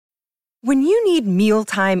When you need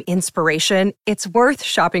mealtime inspiration, it's worth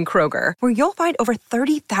shopping Kroger, where you'll find over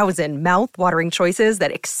 30,000 mouth-watering choices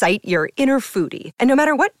that excite your inner foodie. And no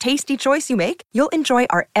matter what tasty choice you make, you'll enjoy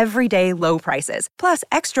our everyday low prices, plus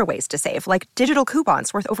extra ways to save, like digital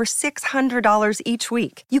coupons worth over $600 each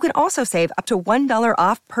week. You can also save up to $1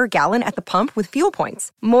 off per gallon at the pump with fuel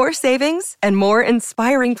points. More savings and more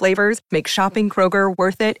inspiring flavors make shopping Kroger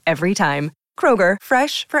worth it every time. Kroger,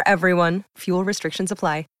 fresh for everyone. Fuel restrictions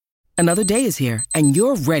apply. Another day is here, and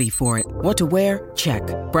you're ready for it. What to wear? Check.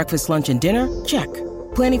 Breakfast, lunch, and dinner? Check.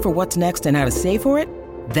 Planning for what's next and how to save for it?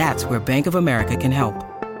 That's where Bank of America can help.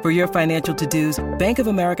 For your financial to-dos, Bank of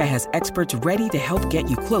America has experts ready to help get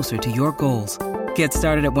you closer to your goals. Get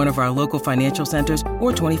started at one of our local financial centers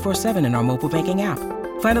or 24/7 in our mobile banking app.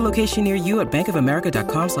 Find a location near you at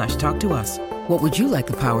bankofamerica.com/talktous. What would you like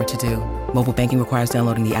the power to do? Mobile banking requires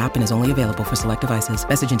downloading the app and is only available for select devices.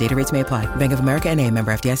 Message and data rates may apply. Bank of America N.A.,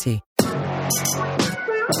 member FDIC.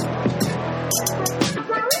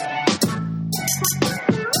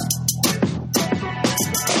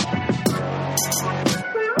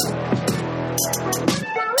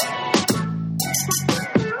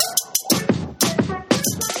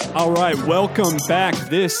 All right, welcome back.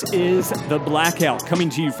 This is The Blackout, coming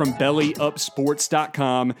to you from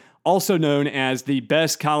BellyUpSports.com, also known as the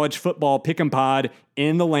best college football pick'em pod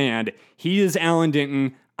in the land. He is Alan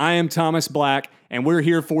Denton. I am Thomas Black, and we're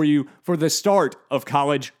here for you for the start of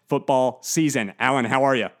college football season. Alan, how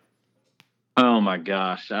are you? Oh my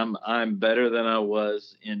gosh, I'm better than I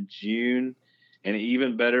was in June, and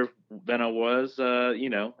even better than I was,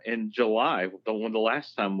 in July, the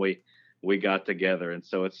last time we got together. And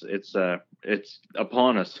so it's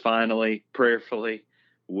upon us finally, prayerfully.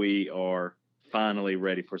 We are finally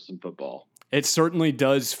ready for some football. It certainly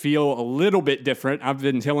does feel a little bit different. I've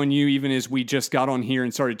been telling you, even as we just got on here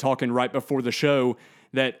and started talking right before the show,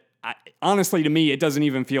 that honestly, to me, it doesn't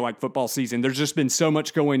even feel like football season. There's just been so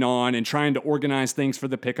much going on and trying to organize things for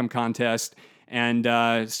the Pick'em contest, and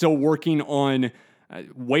still working on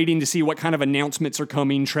waiting to see what kind of announcements are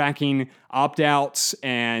coming, tracking opt-outs,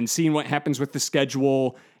 and seeing what happens with the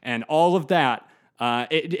schedule and all of that.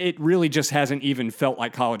 It really just hasn't even felt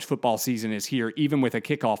like college football season is here, even with a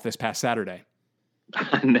kickoff this past Saturday.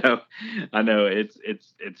 I know.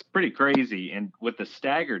 It's pretty crazy. And with the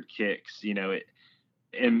staggered kicks, in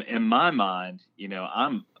my mind,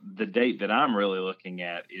 the date that I'm really looking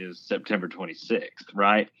at is September 26th,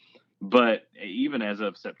 right? But even as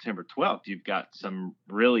of September 12th, you've got some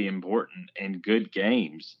really important and good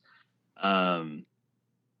games.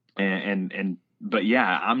 But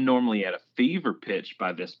yeah, I'm normally at a fever pitch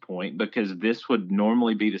by this point, because this would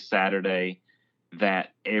normally be the Saturday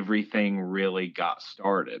that everything really got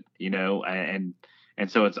started, and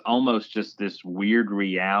so it's almost just this weird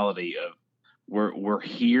reality of we're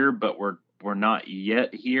here, but we're not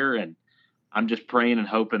yet here. And I'm just praying and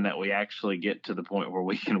hoping that we actually get to the point where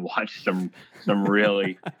we can watch some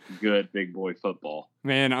really good big boy football.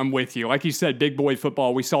 Man, I'm with you. Like you said, big boy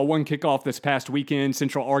football. We saw one kickoff this past weekend,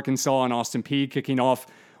 Central Arkansas and Austin Peay kicking off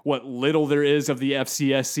what little there is of the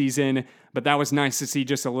FCS season, but that was nice to see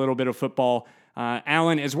just a little bit of football.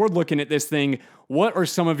 Alan, as we're looking at this thing, what are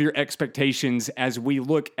some of your expectations as we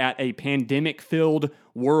look at a pandemic-filled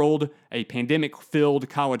world, a pandemic-filled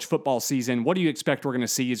college football season? What do you expect we're going to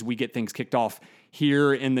see as we get things kicked off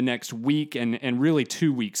here in the next week and really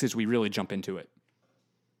 2 weeks as we really jump into it?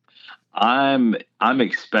 I'm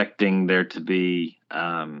expecting there to be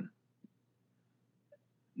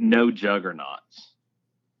no juggernauts,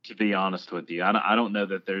 to be honest with you. I don't know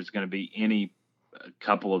that there's going to be any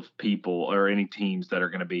couple of people or any teams that are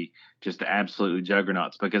going to be just absolutely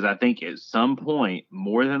juggernauts, because I think at some point,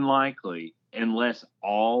 more than likely, unless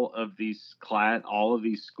all of these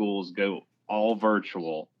schools go all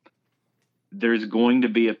virtual, there's going to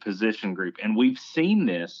be a position group. And we've seen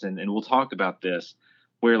this, and we'll talk about this,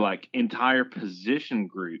 where like entire position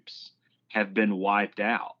groups have been wiped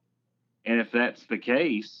out. And if that's the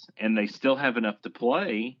case and they still have enough to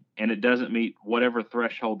play and it doesn't meet whatever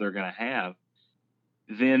threshold they're going to have,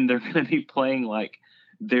 then they're going to be playing like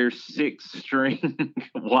their sixth string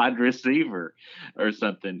wide receiver or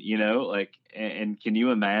something, and can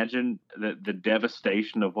you imagine the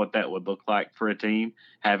devastation of what that would look like for a team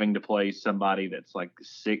having to play somebody that's like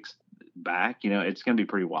sixth back? It's going to be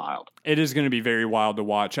pretty wild. It is going to be very wild to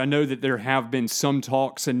watch. I know that there have been some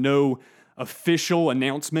talks and no official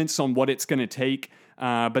announcements on what it's going to take,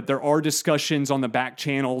 but there are discussions on the back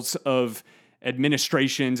channels of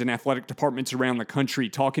administrations and athletic departments around the country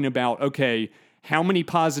talking about, okay, how many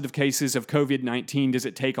positive cases of COVID-19 does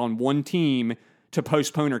it take on one team to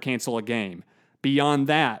postpone or cancel a game? Beyond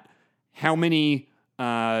that, how many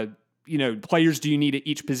players do you need at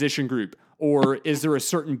each position group? Or is there a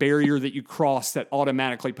certain barrier that you cross that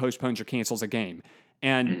automatically postpones or cancels a game?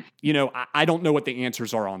 And, I don't know what the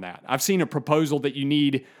answers are on that. I've seen a proposal that you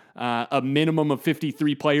need a minimum of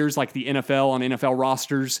 53 players like the NFL on NFL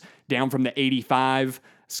rosters down from the 85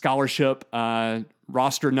 scholarship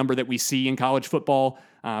roster number that we see in college football.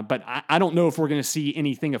 But I don't know if we're going to see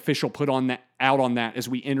anything official put out on that as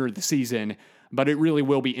we enter the season. But it really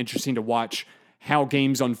will be interesting to watch how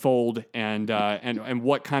games unfold and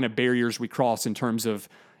what kind of barriers we cross in terms of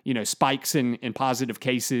spikes in positive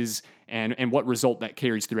cases and what result that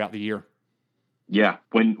carries throughout the year. Yeah,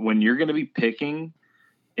 when you're going to be picking,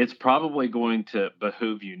 it's probably going to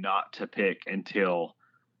behoove you not to pick until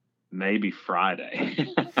maybe Friday,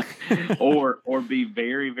 or be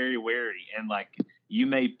very, very wary. And like, you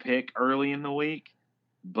may pick early in the week,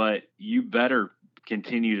 but you better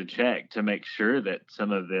continue to check to make sure that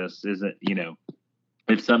some of this isn't,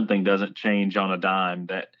 if something doesn't change on a dime,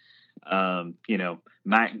 that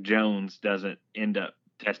Mac Jones doesn't end up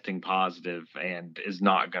testing positive and is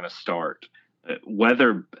not going to start. What's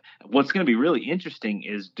going to be really interesting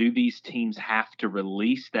is, do these teams have to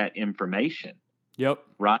release that information? Yep.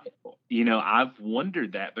 Right. I've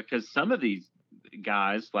wondered that, because some of these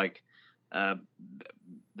guys, like,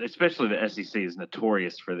 especially the SEC is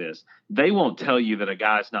notorious for this. They won't tell you that a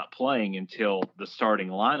guy's not playing until the starting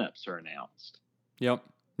lineups are announced. Yep.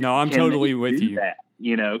 No, I'm totally with you. That?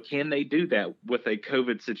 Can they do that with a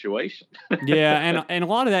COVID situation? Yeah, and a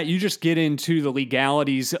lot of that, you just get into the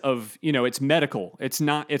legalities of, it's medical. It's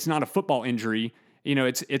not a football injury.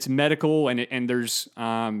 It's medical, and there's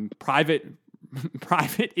private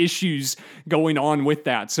issues going on with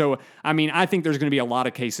that. So, I think there's going to be a lot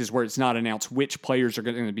of cases where it's not announced which players are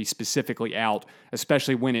going to be specifically out,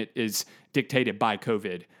 especially when it is dictated by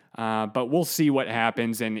COVID. But we'll see what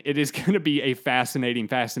happens, and it is going to be a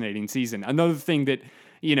fascinating season. Another thing that,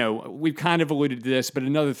 we've kind of alluded to this, but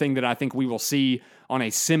another thing that I think we will see on a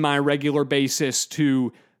semi-regular basis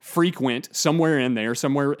to frequent, somewhere in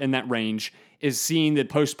that range, is seeing the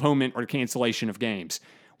postponement or cancellation of games.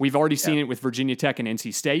 We've already seen it with Virginia Tech and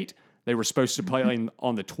NC State. They were supposed to play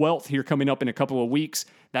on the 12th here coming up in a couple of weeks.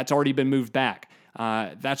 That's already been moved back.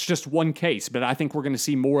 That's just one case, but I think we're going to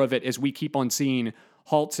see more of it as we keep on seeing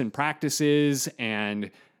halts in practices and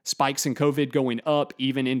spikes in COVID going up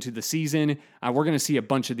even into the season. We're going to see a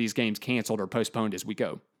bunch of these games canceled or postponed as we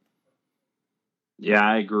go. Yeah,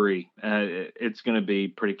 I agree. It's going to be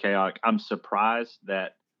pretty chaotic. I'm surprised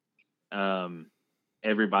that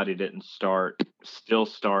everybody didn't still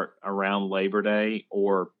start around Labor Day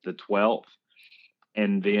or the 12th,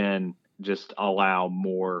 and then just allow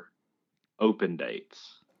more open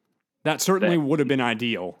dates. That certainly would have been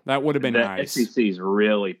ideal. That would have been nice. The SEC is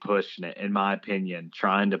really pushing it, in my opinion,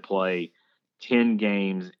 trying to play 10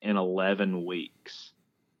 games in 11 weeks.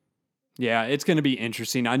 Yeah, it's going to be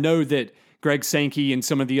interesting. I know that Greg Sankey and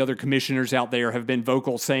some of the other commissioners out there have been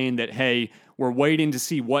vocal saying that, hey, we're waiting to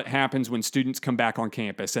see what happens when students come back on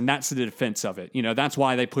campus. And that's the defense of it. That's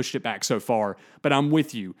why they pushed it back so far. But I'm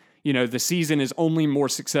with you. The season is only more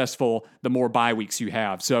successful the more bye weeks you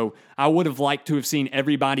have. So I would have liked to have seen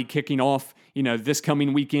everybody kicking off, this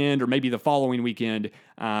coming weekend or maybe the following weekend.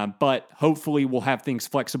 But hopefully we'll have things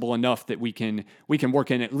flexible enough that we can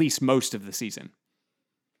work in at least most of the season.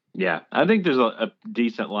 Yeah, I think there's a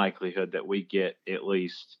decent likelihood that we get at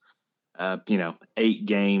least, 8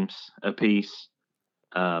 games apiece.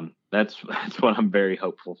 That's what I'm very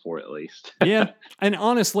hopeful for, at least. Yeah, and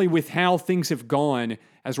honestly, with how things have gone,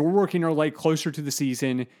 as we're working our way closer to the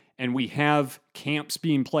season, and we have camps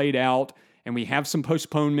being played out, and we have some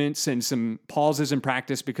postponements and some pauses in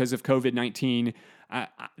practice because of COVID-19,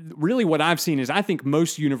 really what I've seen is I think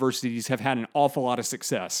most universities have had an awful lot of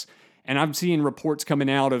success. And I'm seeing reports coming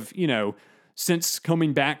out of, since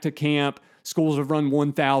coming back to camp, schools have run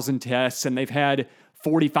 1,000 tests, and they've had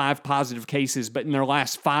 45 positive cases, but in their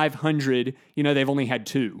last 500, they've only had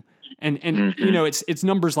 2. And it's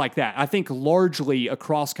numbers like that. I think largely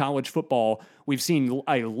across college football, we've seen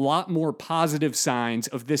a lot more positive signs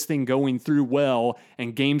of this thing going through well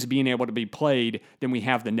and games being able to be played than we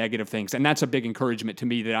have the negative things. And that's a big encouragement to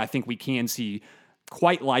me that I think we can see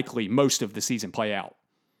quite likely most of the season play out.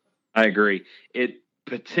 I agree. It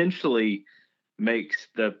potentially makes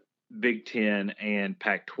the Big Ten and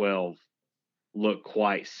Pac-12 look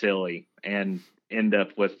quite silly and end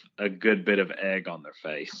up with a good bit of egg on their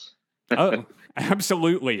face. Oh,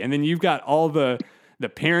 absolutely. And then you've got all the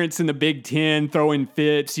parents in the Big Ten throwing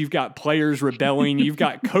fits. You've got players rebelling. You've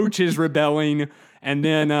got coaches rebelling. And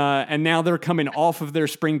then, and now they're coming off of their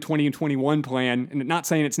spring 2021 plan, and not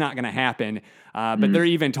saying it's not going to happen, but they're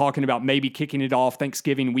even talking about maybe kicking it off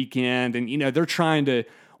Thanksgiving weekend. And, they're trying to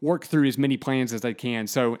work through as many plans as they can.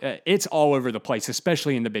 So it's all over the place,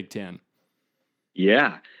 especially in the Big Ten.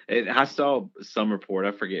 Yeah. I saw some report,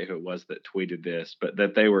 I forget who it was that tweeted this, but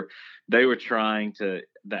that they were trying to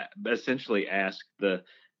essentially ask the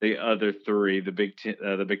other three, the Big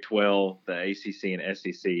 12, the ACC and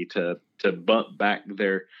SEC to bump back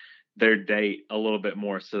their date a little bit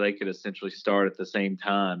more so they could essentially start at the same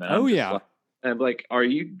time. And I'm like, are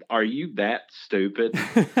you that stupid?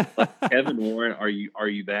 Like, Kevin Warren, are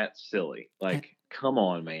you that silly? Like, come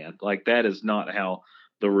on, man. Like, that is not how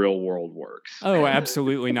the real world works. Oh,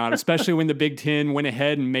 absolutely not. Especially when the Big Ten went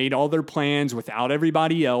ahead and made all their plans without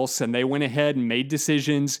everybody else, and they went ahead and made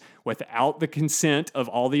decisions without the consent of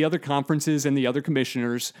all the other conferences and the other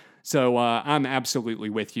commissioners. So I'm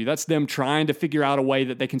absolutely with you. That's them trying to figure out a way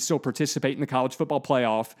that they can still participate in the college football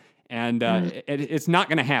playoff. And it's not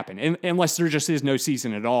going to happen unless there just is no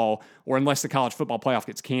season at all, or unless the college football playoff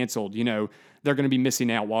gets canceled. They're going to be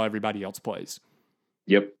missing out while everybody else plays.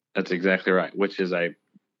 Yep, that's exactly right, which is a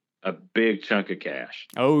big chunk of cash.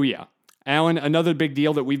 Oh, yeah. Alan, another big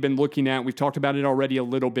deal that we've been looking at, we've talked about it already a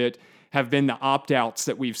little bit, have been the opt-outs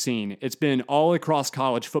that we've seen. It's been all across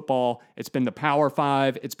college football. It's been the Power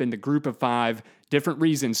Five. It's been the Group of Five. Different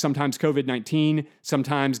reasons. Sometimes COVID-19.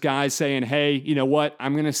 Sometimes guys saying, hey, you know what?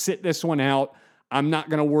 I'm going to sit this one out. I'm not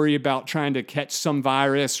going to worry about trying to catch some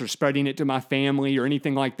virus or spreading it to my family or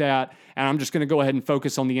anything like that. And I'm just going to go ahead and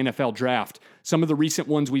focus on the NFL draft. Some of the recent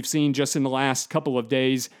ones we've seen just in the last couple of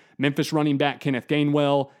days: Memphis running back Kenneth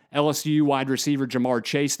Gainwell, LSU wide receiver Jamar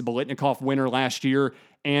Chase, the Biletnikoff winner last year,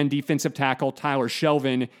 and defensive tackle Tyler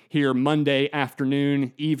Shelvin here Monday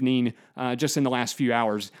afternoon, evening, just in the last few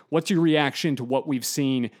hours. What's your reaction to what we've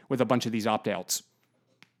seen with a bunch of these opt-outs?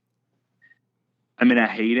 I mean, I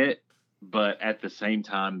hate it, but at the same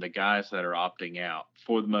time, the guys that are opting out,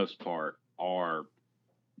 for the most part, are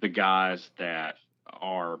the guys that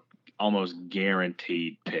are almost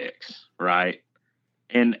guaranteed picks, right?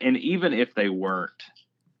 And even if they weren't,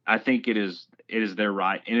 I think it is their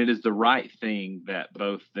right, and it is the right thing that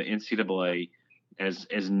both the NCAA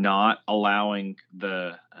is not allowing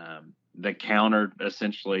the counter,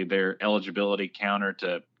 essentially their eligibility counter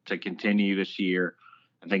to continue this year.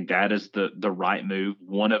 I think that is the right move,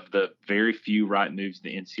 one of the very few right moves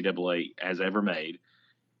the NCAA has ever made.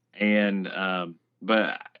 And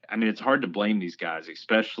but I mean, it's hard to blame these guys,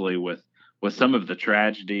 especially with some of the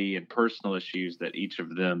tragedy and personal issues that each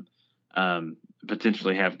of them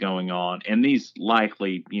potentially have going on. And these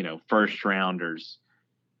likely, first rounders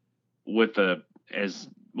with a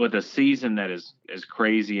season that is as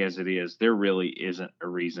crazy as it is, there really isn't a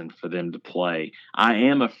reason for them to play. I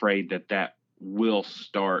am afraid that will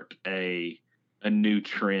start a new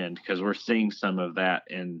trend, because we're seeing some of that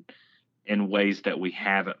in ways that we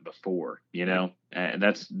haven't before, and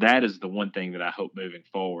that is the one thing that I hope moving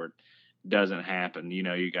forward doesn't happen.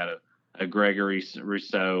 You got a Gregory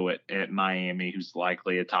Rousseau at Miami, who's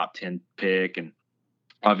likely a top 10 pick. And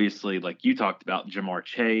obviously, like you talked about, Jamar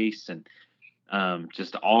Chase and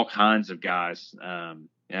just all kinds of guys,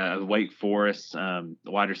 Wake Forest, the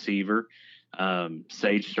wide receiver,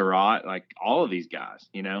 Sage Surratt, like all of these guys,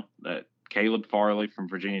 Caleb Farley from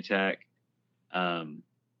Virginia Tech.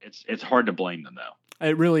 It's hard to blame them, though.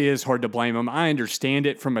 It really is hard to blame them. I understand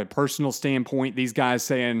it from a personal standpoint. These guys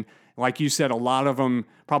saying, like you said, a lot of them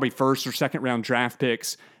probably first or second round draft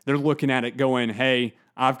picks. They're looking at it going, hey,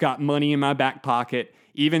 I've got money in my back pocket.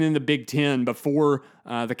 Even in the Big Ten, before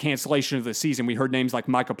the cancellation of the season, we heard names like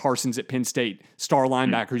Micah Parsons at Penn State, star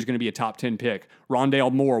linebacker who's going to be a top 10 pick,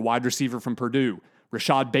 Rondale Moore, wide receiver from Purdue,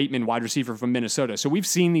 Rashad Bateman, wide receiver from Minnesota. So we've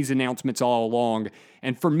seen these announcements all along.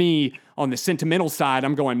 And for me, on the sentimental side,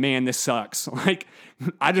 I'm going, man, this sucks. Like,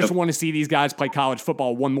 I just want to see these guys play college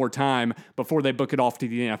football one more time before they book it off to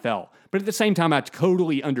the NFL. But at the same time, I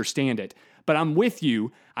totally understand it. But I'm with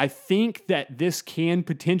you. I think that this can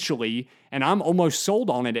potentially, and I'm almost sold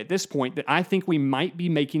on it at this point, that I think we might be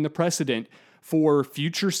making the precedent for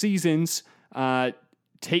future seasons.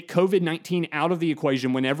 Take COVID-19 out of the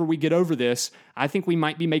equation whenever we get over this. I think we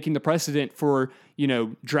might be making the precedent for,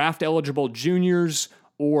 draft eligible juniors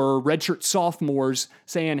or redshirt sophomores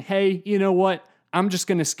saying, hey, you know what? I'm just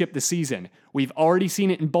going to skip the season. We've already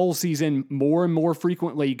seen it in bowl season more and more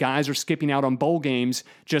frequently. Guys are skipping out on bowl games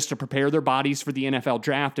just to prepare their bodies for the NFL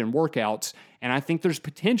draft and workouts. And I think there's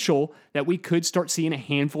potential that we could start seeing a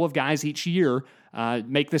handful of guys each year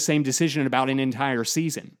make the same decision about an entire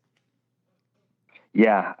season.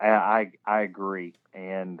 Yeah, I agree.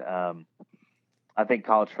 And I think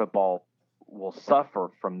college football will suffer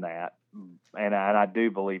from that, and I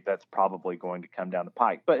do believe that's probably going to come down the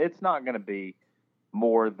pike. But it's not going to be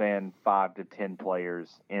more than 5 to 10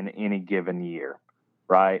 players in any given year,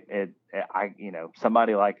 right?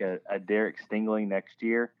 Somebody like a Derek Stingley next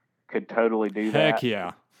year could totally do that. Heck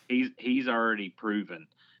yeah. He's already proven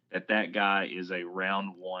that guy is a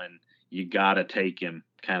round one, you got to take him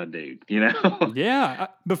kind of dude, Yeah.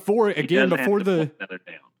 Before the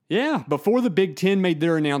Big Ten made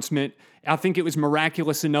their announcement, I think it was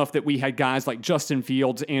miraculous enough that we had guys like Justin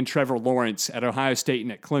Fields and Trevor Lawrence at Ohio State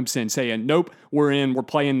and at Clemson saying, nope, we're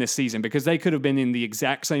playing this season, because they could have been in the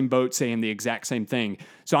exact same boat saying the exact same thing.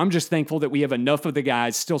 So I'm just thankful that we have enough of the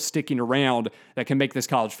guys still sticking around that can make this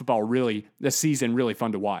college football this season really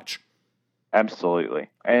fun to watch. Absolutely.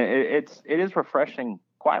 And it is refreshing,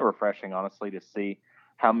 quite refreshing, honestly, to see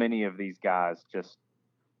how many of these guys just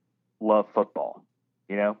love football,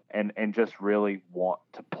 and just really want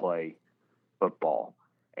to play football.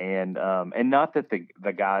 And not that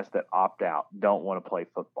the guys that opt out don't want to play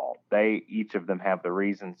football. Each of them have the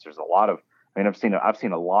reasons. There's a lot of, I've seen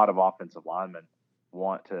a lot of offensive linemen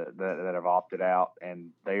that have opted out, and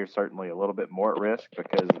they are certainly a little bit more at risk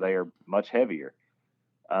because they are much heavier.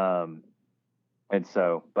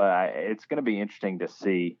 It's going to be interesting to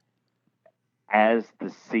see as the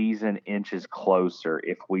season inches closer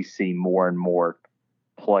if we see more and more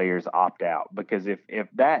players opt out, because if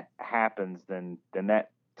that happens, then that's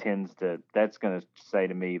going to say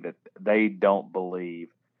to me that they don't believe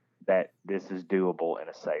that this is doable in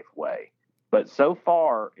a safe way. But so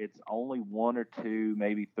far, it's only 1 or 2,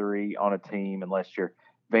 maybe 3 on a team, unless you're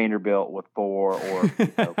Vanderbilt with 4 or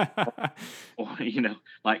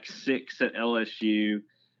like 6 at LSU.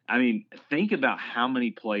 I mean, think about how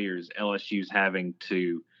many players LSU's having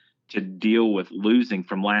to deal with losing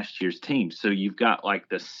from last year's team. So you've got like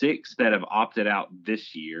the 6 that have opted out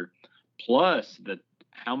this year, plus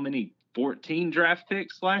how many 14 draft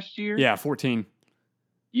picks last year? Yeah, 14.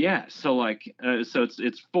 Yeah, so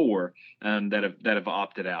it's 4 that have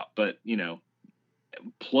opted out, but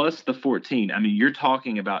plus the 14. I mean, you're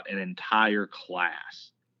talking about an entire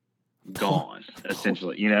class gone,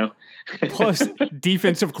 essentially, Plus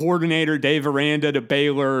defensive coordinator Dave Aranda to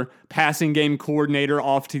Baylor, passing game coordinator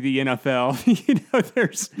off to the NFL.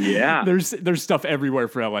 There's stuff everywhere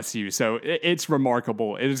for LSU. So it's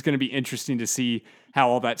remarkable. It is going to be interesting to see how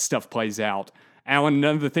all that stuff plays out. Alan,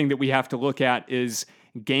 another thing that we have to look at is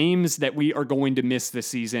games that we are going to miss this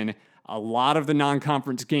season. A lot of the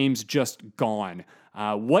non-conference games just gone.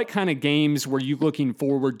 What kind of games were you looking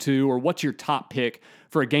forward to, or what's your top pick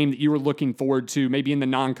for a game that you were looking forward to, maybe in the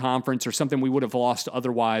non-conference or something we would have lost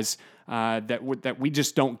otherwise that we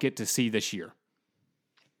just don't get to see this year?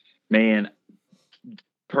 Man,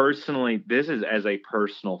 personally, this is as a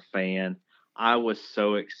personal fan, I was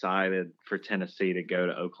so excited for Tennessee to go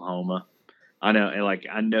to Oklahoma. I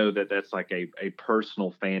know that's like a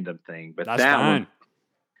personal fandom thing, but that's fine.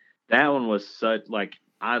 That one was such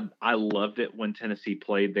I loved it when Tennessee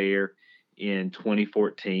played there in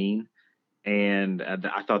 2014, and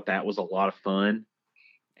I thought that was a lot of fun,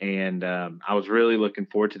 and I was really looking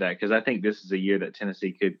forward to that because I think this is a year that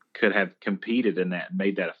Tennessee could have competed in that and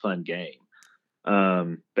made that a fun game.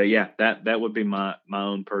 But yeah, that would be my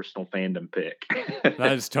own personal fandom pick.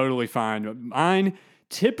 That is totally fine. Mine,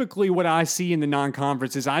 typically what I see in the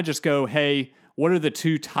non-conference is I just go, hey, what are the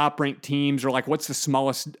 2 top-ranked teams, or like what's the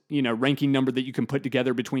smallest, ranking number that you can put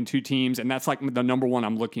together between 2 teams, and that's like the number one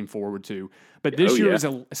I'm looking forward to. But this year is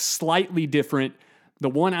a slightly different. The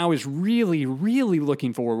one I was really, really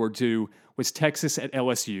looking forward to was Texas at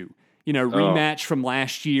LSU. Rematch from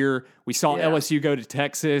last year. We saw LSU go to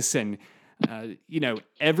Texas, and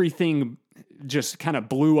everything just kind of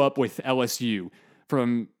blew up with LSU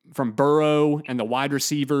from Burrow and the wide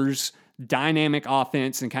receivers. Dynamic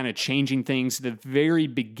offense and kind of changing things at the very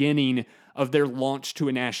beginning of their launch to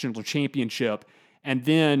a national championship. And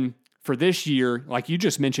then for this year, like you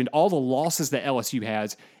just mentioned, all the losses that LSU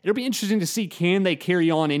has, it'll be interesting to see, can they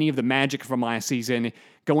carry on any of the magic from last season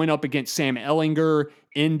going up against Sam Ehlinger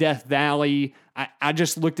in Death Valley. I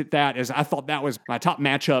just looked at that as I thought that was my top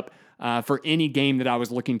matchup for any game that I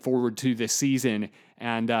was looking forward to this season.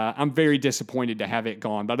 And I'm very disappointed to have it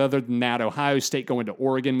gone. But other than that, Ohio State going to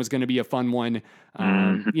Oregon was going to be a fun one.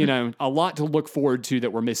 A lot to look forward to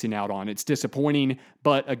that we're missing out on. It's disappointing,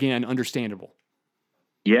 but again, understandable.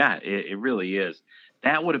 Yeah, it really is.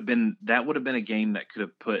 That would have been a game that could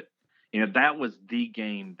have put, that was the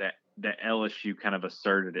game that LSU kind of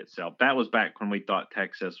asserted itself. That was back when we thought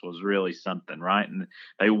Texas was really something, right? And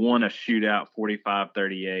they won a shootout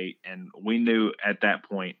 45-38, and we knew at that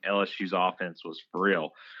point LSU's offense was for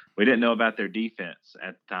real. We didn't know about their defense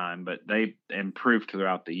at the time, but they improved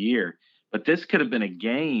throughout the year. But this could have been a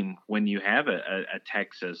game when you have a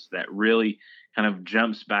Texas that really kind of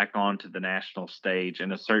jumps back onto the national stage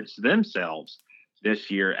and asserts themselves this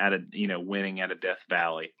year at winning at a Death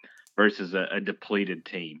Valley versus a depleted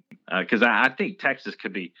team. Because I think Texas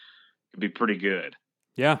could be pretty good.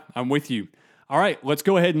 Yeah, I'm with you. All right, let's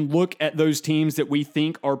go ahead and look at those teams that we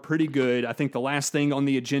think are pretty good. I think the last thing on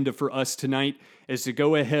the agenda for us tonight is to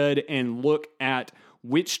go ahead and look at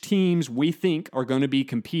which teams we think are going to be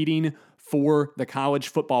competing for the college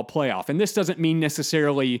football playoff. And this doesn't mean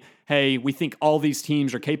necessarily, hey, we think all these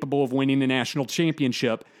teams are capable of winning the national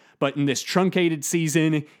championship. But in this truncated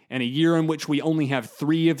season and a year in which we only have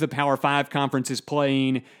 3 of the Power 5 conferences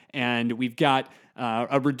playing, and we've got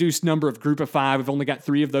a reduced number of Group of 5. We've only got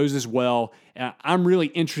 3 of those as well. I'm really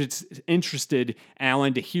interested,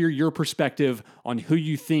 Alan, to hear your perspective on who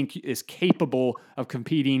you think is capable of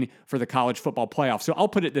competing for the college football playoff. So I'll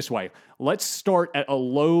put it this way. Let's start at a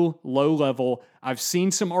low level. I've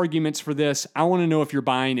seen some arguments for this. I want to know if you're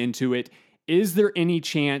buying into it. Is there any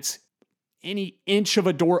chance, any inch of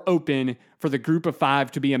a door open for the Group of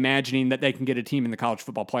 5 to be imagining that they can get a team in the college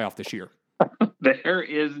football playoff this year? There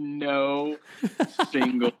is no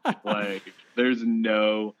single way. There's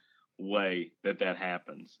no way that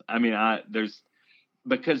happens. I mean,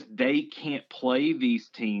 because they can't play these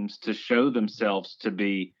teams to show themselves to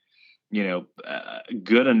be,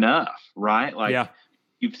 good enough, right? Like, yeah.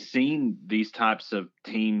 You've seen these types of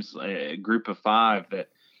teams, Group of 5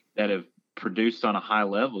 that have produced on a high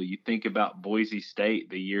level. You think about Boise State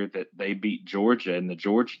the year that they beat Georgia in the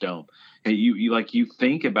George Dome. And you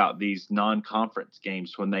think about these non-conference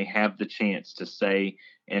games when they have the chance to say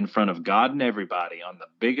in front of God and everybody on the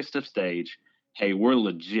biggest of stage, hey, we're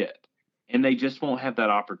legit. And they just won't have that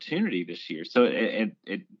opportunity this year. So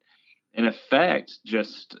it in effect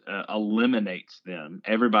just eliminates them.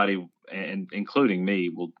 Everybody, and including me,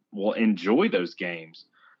 will enjoy those games,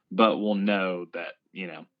 but will know that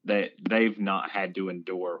they've not had to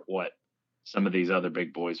endure what some of these other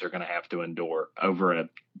big boys are going to have to endure over a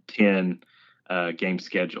 10 game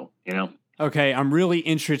schedule, Okay, I'm really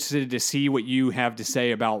interested to see what you have to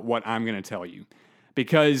say about what I'm going to tell you.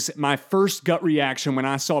 Because my first gut reaction when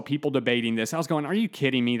I saw people debating this, I was going, are you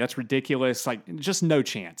kidding me? That's ridiculous. Like, just no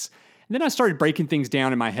chance. And then I started breaking things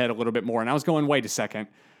down in my head a little bit more, and I was going, wait a second.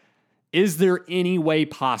 Is there any way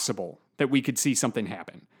possible that we could see something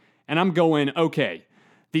happen? And I'm going, okay,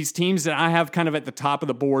 these teams that I have kind of at the top of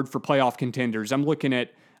the board for playoff contenders, I'm looking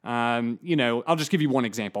at, I'll just give you one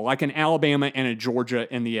example, like an Alabama and a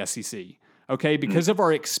Georgia in the SEC. Okay, because of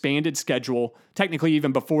our expanded schedule, technically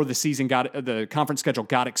even before the conference schedule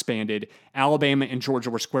got expanded, Alabama and Georgia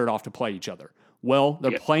were squared off to play each other. Well,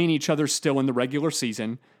 they're playing each other still in the regular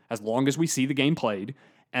season, as long as we see the game played.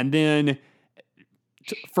 And then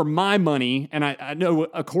for my money, and I know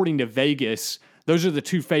according to Vegas, those are the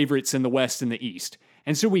 2 favorites in the West and the East.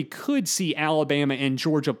 And so we could see Alabama and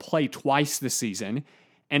Georgia play twice this season.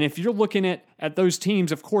 And if you're looking at those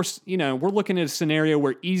teams, of course, we're looking at a scenario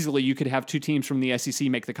where easily you could have 2 teams from the SEC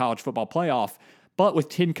make the college football playoff. But with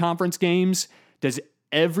 10 conference games, does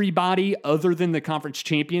everybody other than the conference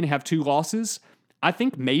champion have 2 losses? I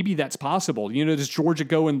think maybe that's possible. Does Georgia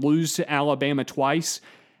go and lose to Alabama twice?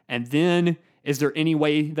 And then is there any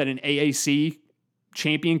way that an AAC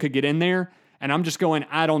champion could get in there? And I'm just going,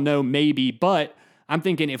 I don't know, maybe. But I'm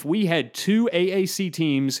thinking if we had 2 AAC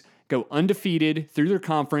teams go undefeated through their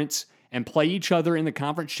conference and play each other in the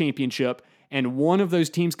conference championship, and one of those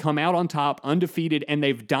teams come out on top undefeated and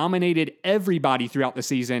they've dominated everybody throughout the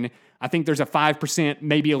season, I think there's a 5%,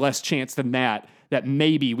 maybe a less chance than that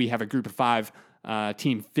maybe we have a Group of 5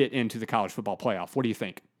 team fit into the college football playoff. What do you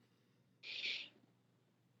think?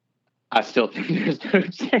 I still think there's no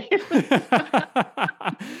chance.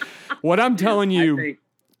 What I'm telling you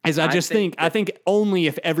is I think only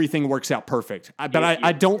if everything works out perfect. But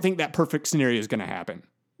I don't think that perfect scenario is going to happen.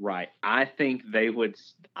 Right. I think they would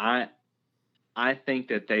I think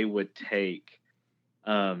that they would take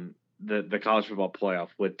the college football playoff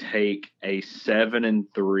would take a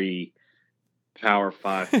 7-3 Power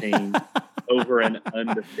 5 team over an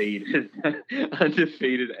undefeated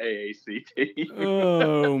AAC team.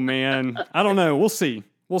 Oh man. I don't know. We'll see.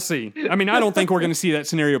 I mean, I don't think we're going to see that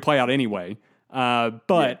scenario play out anyway.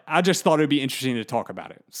 But I just thought it'd be interesting to talk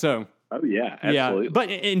about it. So, oh yeah, absolutely. Yeah, but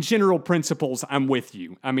in general principles, I'm with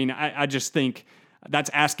you. I mean, I just think that's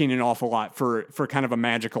asking an awful lot for kind of a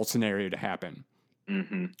magical scenario to happen.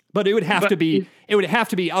 Mm-hmm. But it would have to be.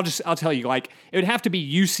 I'll tell you, like, it would have to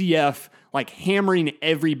be UCF like hammering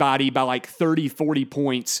everybody by like 30, 40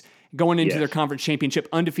 points, going into their conference championship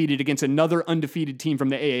undefeated against another undefeated team from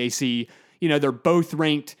the AAC. They're both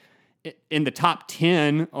ranked in the top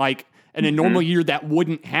 10. Like, in a normal year, that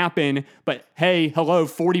wouldn't happen. But hey,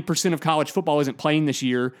 40% of college football isn't playing this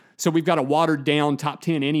year. So we've got a watered down top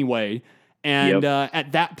 10 anyway. And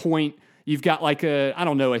at that point, you've got like a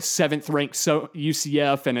 7th ranked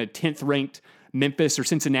UCF and a 10th ranked Memphis or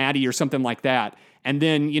Cincinnati or something like that. And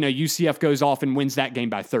then, UCF goes off and wins that game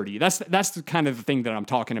by 30. That's the kind of the thing that I'm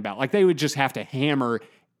talking about. Like, they would just have to hammer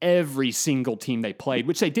every single team they played,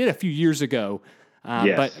 which they did a few years ago.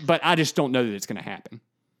 But I just don't know that it's going to happen.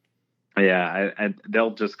 Yeah, and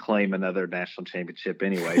they'll just claim another national championship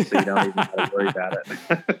anyway, so you don't even have to worry about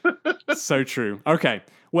it. So true. Okay.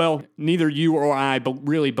 Well, neither you or I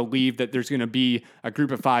really believe that there's going to be a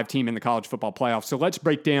group of 5 team in the college football playoff. So let's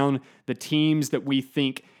break down the teams that we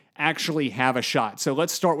think actually have a shot. So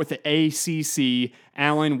let's start with the ACC.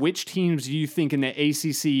 Alan, which teams do you think in the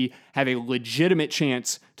ACC have a legitimate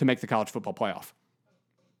chance to make the college football playoff?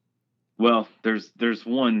 Well, there's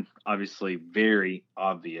one obviously very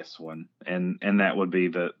obvious one, and that would be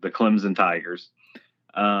the Clemson Tigers.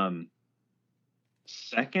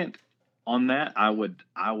 Second on that, I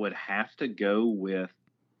would have to go with,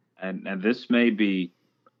 and this may be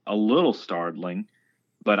a little startling,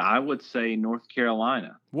 but I would say North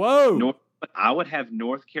Carolina. Whoa! I would have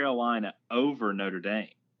North Carolina over Notre Dame.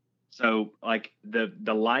 So like the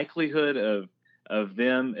likelihood of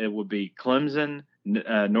them, it would be Clemson,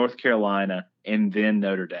 North Carolina, and then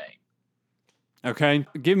Notre Dame. Okay.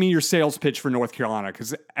 Give me your sales pitch for North Carolina,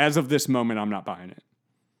 because as of this moment, I'm not buying it.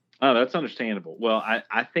 Oh, that's understandable. Well,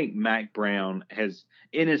 I think Mac Brown has,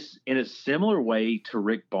 in a similar way to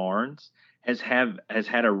Rick Barnes, has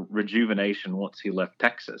had a rejuvenation once he left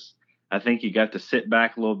Texas. I think he got to sit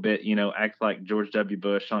back a little bit, act like George W.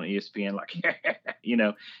 Bush on ESPN, like,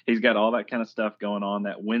 he's got all that kind of stuff going on,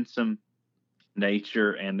 that winsome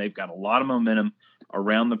nature, and they've got a lot of momentum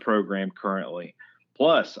around the program currently.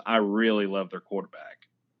 Plus, I really love their quarterback.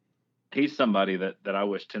 He's somebody that I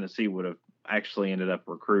wish Tennessee would have actually ended up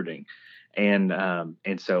recruiting. And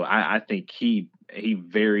so I think he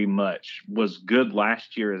very much was good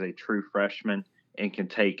last year as a true freshman and can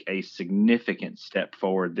take a significant step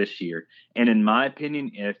forward this year. And in my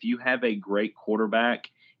opinion, if you have a great quarterback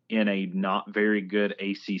in a not very good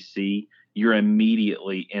ACC, you're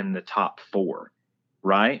immediately in the top 4,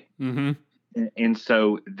 right? Mm-hmm. And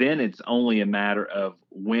so then it's only a matter of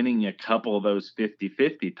winning a couple of those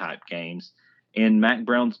 50-50 type games. And Mac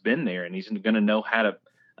Brown's been there, and he's going to know how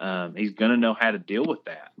to deal with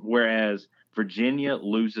that. Whereas Virginia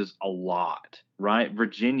loses a lot, right?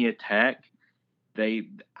 Virginia Tech,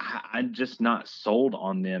 I'm just not sold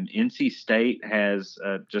on them. NC State has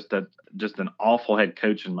just an awful head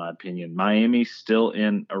coach, in my opinion. Miami's still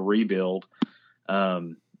in a rebuild.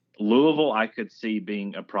 Louisville, I could see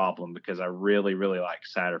being a problem because I really, really like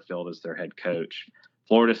Satterfield as their head coach.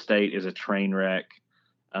 Florida State is a train wreck.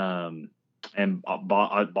 And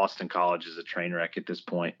Boston College is a train wreck at this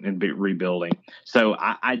point and rebuilding. So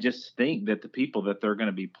I just think that the people that they're going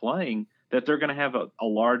to be playing, that they're going to have a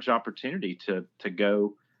large opportunity to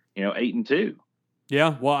go, 8-2.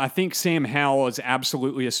 Yeah, well, I think Sam Howell is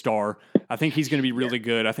absolutely a star. I think he's going to be really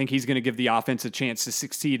good. I think he's going to give the offense a chance to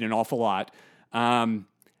succeed an awful lot.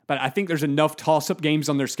 But I think there's enough toss-up games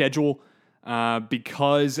on their schedule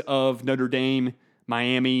because of Notre Dame,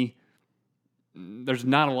 Miami. There's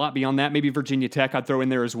not a lot beyond that. Maybe Virginia Tech I'd throw in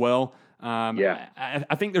there as well.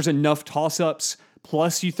 I think there's enough toss-ups.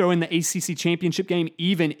 Plus, you throw in the ACC championship game,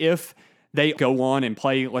 even if they go on and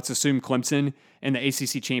play, let's assume, Clemson in the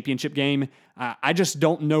ACC championship game. I just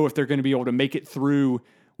don't know if they're going to be able to make it through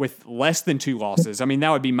with less than 2 losses. I mean, that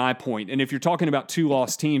would be my point. And if you're talking about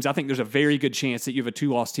 2-loss teams, I think there's a very good chance that you have a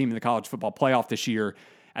 2-loss team in the college football playoff this year.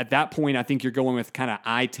 At that point, I think you're going with kind of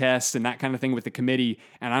eye tests and that kind of thing with the committee.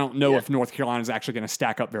 And I don't know if North Carolina is actually going to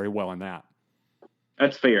stack up very well in that.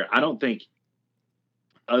 That's fair. I don't think,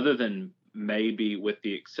 other than maybe with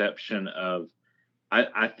the exception of,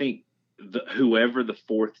 I think whoever the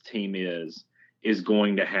 4th team is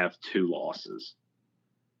going to have 2 losses.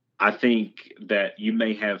 I think that you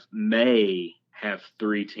may have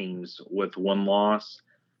 3 teams with 1 loss,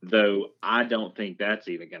 though I don't think that's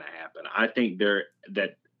even going to happen. I think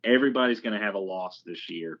that everybody's going to have a loss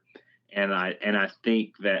this year, and I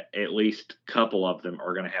think that at least a couple of them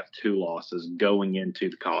are going to have 2 losses going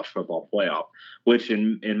into the college football playoff, which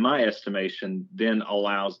in my estimation then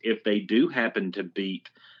allows, if they do happen to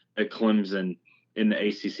beat a Clemson in the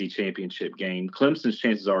ACC championship game, Clemson's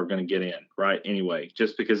chances are going to get in, right? Anyway,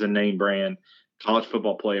 just because a name brand college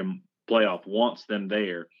football playoff wants them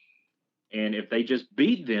there. And if they just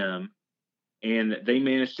beat them, and they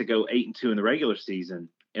managed to go 8-2 in the regular season,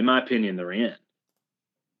 in my opinion, they're in.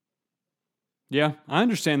 Yeah, I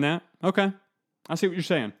understand that. Okay. I see what you're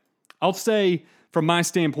saying. I'll say, from my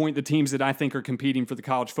standpoint, the teams that I think are competing for the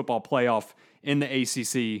college football playoff in the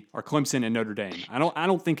ACC are Clemson and Notre Dame. I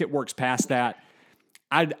don't think it works past that.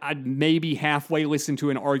 I'd maybe halfway listen to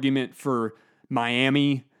an argument for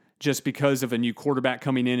Miami just because of a new quarterback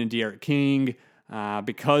coming in De'Aaron King,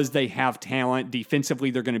 because they have talent.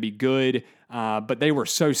 Defensively, they're going to be good, but they were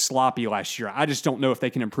so sloppy last year. I just don't know if they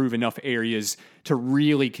can improve enough areas to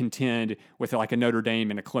really contend with like a Notre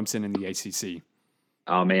Dame and a Clemson in the ACC.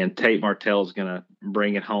 Oh, man, Tate Martell's going to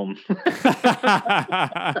bring it home.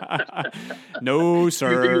 No,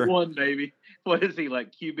 sir. QB1, baby. What is he,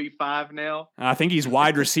 like QB5 now? I think he's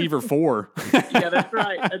wide receiver 4. Yeah, that's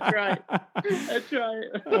right. That's right.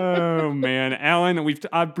 Oh, man. Alan,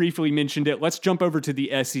 I've briefly mentioned it. Let's jump over to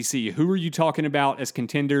the SEC. Who are you talking about as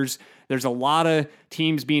contenders? There's a lot of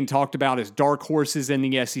teams being talked about as dark horses in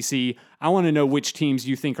the SEC. I want to know which teams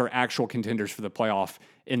you think are actual contenders for the playoff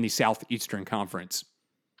in the Southeastern Conference.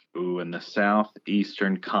 Ooh, in the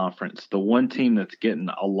Southeastern Conference, the one team that's getting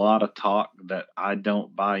a lot of talk that I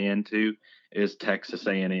don't buy into is Texas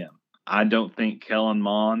A&M. I don't think Kellen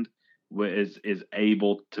Mond is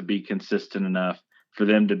able to be consistent enough for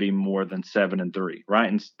them to be more than 7-3, right?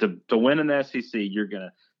 And to win in the SEC, you're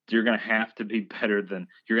gonna have to be better than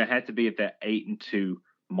you're gonna have to be at that 8-2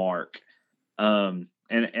 mark. And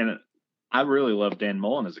I really love Dan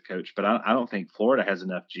Mullen as a coach, but I don't think Florida has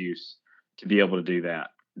enough juice to be able to do that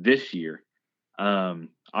this year.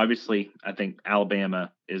 Obviously, I think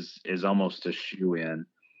Alabama is almost a shoe-in.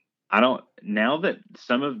 I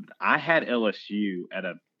had LSU at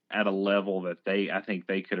a level that I think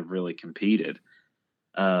they could have really competed.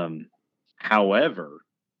 However,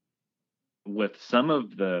 with some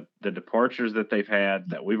of the departures that they've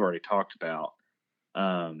had that we've already talked about,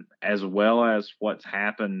 as well as what's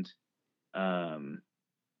happened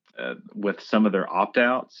with some of their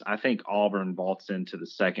opt-outs, I think Auburn vaults into the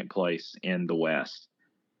second place in the West.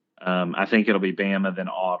 I think it'll be Bama, then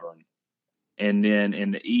Auburn. And then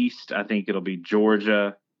in the East, I think it'll be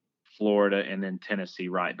Georgia, Florida, and then Tennessee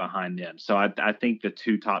right behind them. So I think the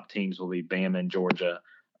two top teams will be Bama and Georgia.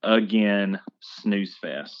 Again, snooze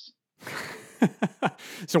fest.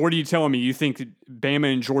 So what are you telling me? You think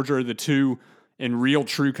Bama and Georgia are the two in real,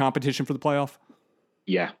 true competition for the playoff?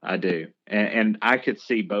 Yeah, I do. And I could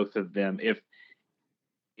see both of them.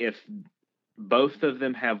 If both of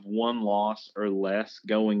them have one loss or less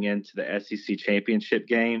going into the SEC championship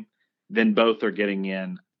game, then both are getting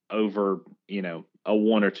in over, a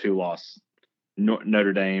 1 or 2 loss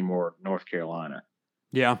Notre Dame or North Carolina.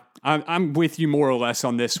 Yeah, I'm with you more or less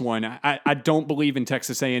on this one. I don't believe in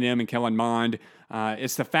Texas A&M and Kellen Mond.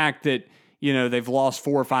 It's the fact that, they've lost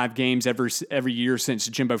 4 or 5 games every year since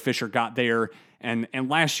Jimbo Fisher got there. And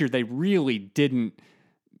last year they really didn't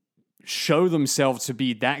show themselves to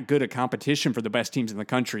be that good a competition for the best teams in the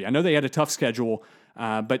country. I know they had a tough schedule,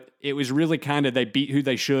 but it was really kind of they beat who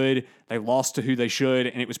they should, they lost to who they should,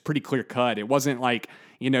 and it was pretty clear cut. It wasn't like,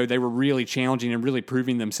 they were really challenging and really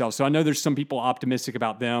proving themselves. So I know there's some people optimistic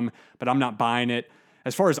about them, but I'm not buying it.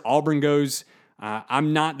 As far as Auburn goes,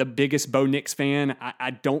 I'm not the biggest Bo Nix fan. I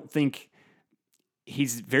don't think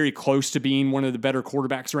he's very close to being one of the better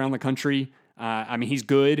quarterbacks around the country. He's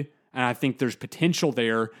good, and I think there's potential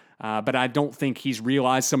there, but I don't think he's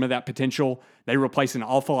realized some of that potential. They replace an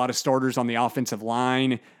awful lot of starters on the offensive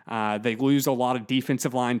line. They lose a lot of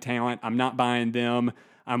defensive line talent. I'm not buying them.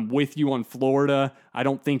 I'm with you on Florida. I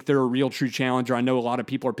don't think they're a real true challenger. I know a lot of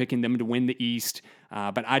people are picking them to win the East,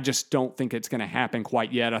 but I just don't think it's going to happen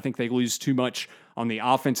quite yet. I think they lose too much on the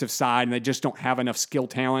offensive side, and they just don't have enough skill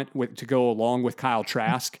talent to go along with Kyle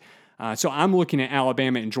Trask. So I'm looking at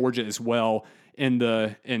Alabama and Georgia as well in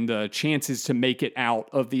the chances to make it out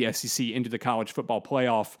of the SEC into the college football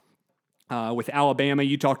playoff. With Alabama,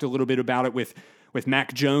 you talked a little bit about it with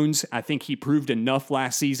Mac Jones. I think he proved enough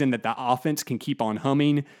last season that the offense can keep on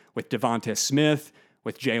humming with Devonta Smith,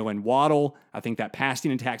 with Jalen Waddle. I think that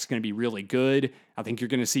passing attack is going to be really good. I think you're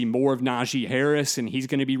going to see more of Najee Harris, and he's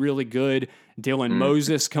going to be really good. Dylan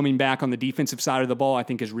Moses coming back on the defensive side of the ball, I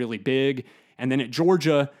think, is really big. And then at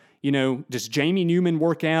Georgia, does Jamie Newman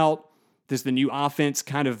work out? Does the new offense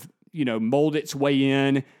kind of, mold its way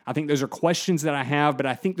in? I think those are questions that I have, but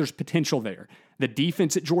I think there's potential there. The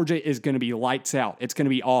defense at Georgia is going to be lights out. It's going to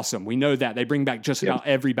be awesome. We know that. They bring back just about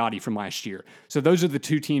everybody from last year. So those are the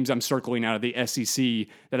two teams I'm circling out of the SEC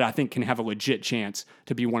that I think can have a legit chance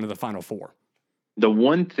to be one of the Final Four. The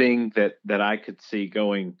one thing that I could see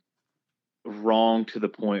going wrong to the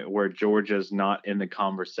point where Georgia's not in the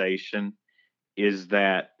conversation is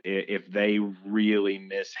that if they really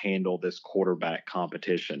mishandle this quarterback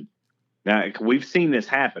competition. Now, we've seen this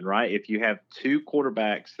happen, right? If you have two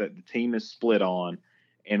quarterbacks that the team is split on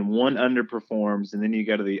and one underperforms and then you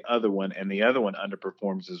go to the other one and the other one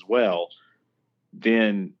underperforms as well,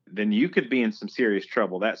 then you could be in some serious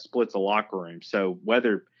trouble. That splits a locker room. So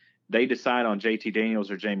whether they decide on JT Daniels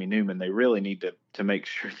or Jamie Newman, they really need to make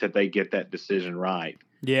sure that they get that decision right.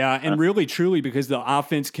 Yeah, and really, truly, because the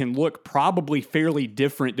offense can look probably fairly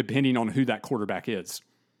different depending on who that quarterback is.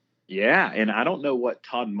 Yeah, and I don't know what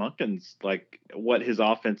Todd Monken's what his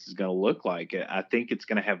offense is going to look like. I think it's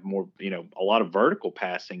going to have more, a lot of vertical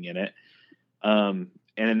passing in it.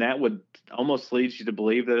 And that would almost lead you to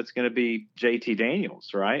believe that it's going to be JT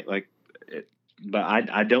Daniels, right? But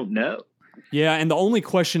I don't know. Yeah, and the only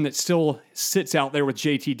question that still sits out there with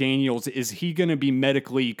JT Daniels is he going to be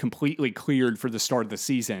medically completely cleared for the start of the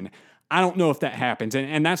season? I don't know if that happens,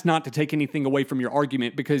 and that's not to take anything away from your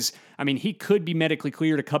argument because, he could be medically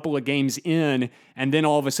cleared a couple of games in, and then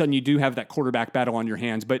all of a sudden you do have that quarterback battle on your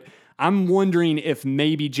hands. But I'm wondering if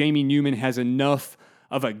maybe Jamie Newman has enough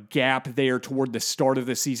of a gap there toward the start of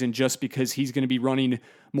the season just because he's going to be running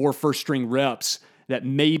more first-string reps that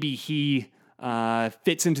maybe he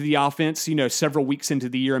fits into the offense, several weeks into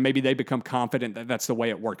the year, and maybe they become confident that that's the way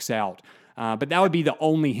it works out. But that would be the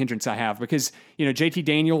only hindrance I have because, JT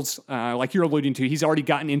Daniels, like you're alluding to, he's already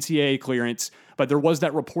gotten NCAA clearance, but there was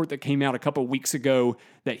that report that came out a couple of weeks ago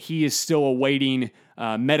that he is still awaiting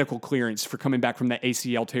medical clearance for coming back from the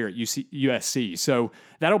ACL tear at USC. So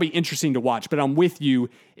that'll be interesting to watch. But I'm with you.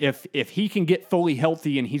 If he can get fully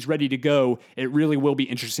healthy and he's ready to go, it really will be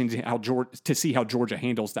interesting to see how Georgia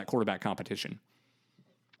handles that quarterback competition.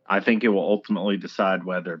 I think it will ultimately decide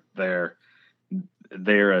whether they're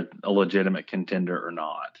a legitimate contender or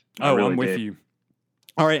not. I'm with you.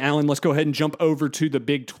 All right, Alan, let's go ahead and jump over to the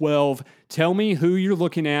Big 12. Tell me who you're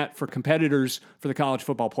looking at for competitors for the college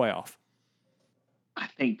football playoff. I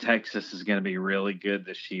think Texas is going to be really good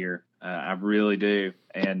this year. I really do.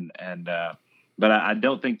 But I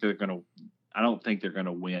don't think they're going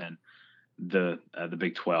to win the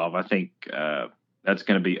Big 12. I think that's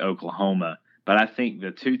going to be Oklahoma. But I think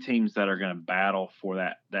the two teams that are going to battle for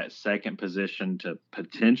that second position to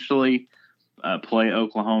potentially play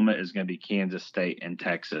Oklahoma is going to be Kansas State and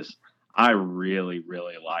Texas. I really,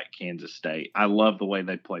 really like Kansas State. I love the way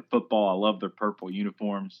they play football. I love their purple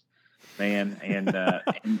uniforms, man.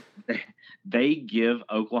 And they give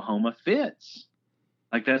Oklahoma fits.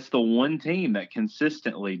 That's the one team that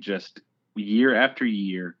consistently just year after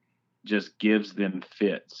year just gives them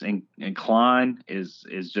fits. And Klein is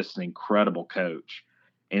just an incredible coach.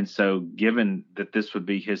 And so given that this would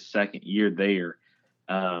be his second year there,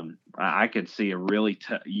 I could see a really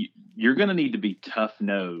tough – you're going to need to be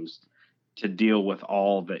tough-nosed to deal with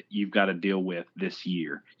all that you've got to deal with this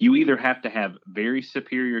year. You either have to have very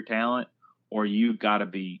superior talent or you've got to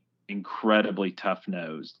be incredibly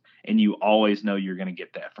tough-nosed. And you always know you're going to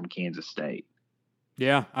get that from Kansas State.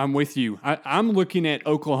 Yeah, I'm with you. I'm looking at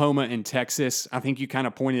Oklahoma and Texas. I think you kind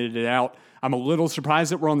of pointed it out. I'm a little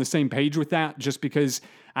surprised that we're on the same page with that just because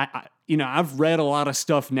I've read a lot of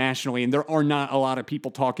stuff nationally and there are not a lot of people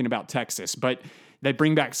talking about Texas, but they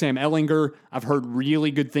bring back Sam Ehlinger. I've heard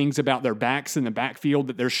really good things about their backs in the backfield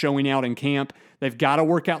that they're showing out in camp. They've got to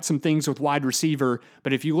work out some things with wide receiver,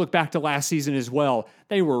 but if you look back to last season as well,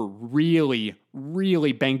 they were really,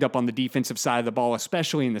 really banged up on the defensive side of the ball,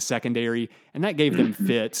 especially in the secondary, and that gave them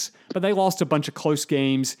fits. But they lost a bunch of close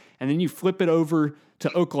games, and then you flip it over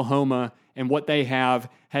to Oklahoma, and what they have,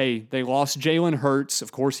 hey, they lost Jalen Hurts.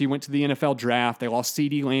 Of course, he went to the NFL draft. They lost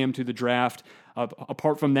CeeDee Lamb to the draft.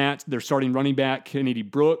 Apart from that, their starting running back, Kennedy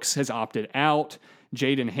Brooks, has opted out.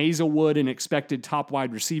 Jaden Hazelwood, an expected top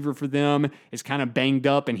wide receiver for them, is kind of banged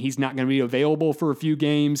up, and he's not going to be available for a few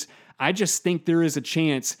games. I just think there is a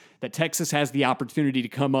chance that Texas has the opportunity to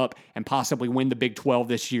come up and possibly win the Big 12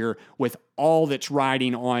 this year with all that's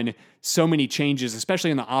riding on so many changes, especially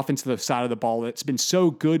on the offensive side of the ball that's been so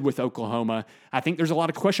good with Oklahoma. I think there's a lot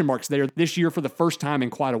of question marks there this year for the first time in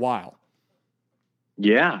quite a while.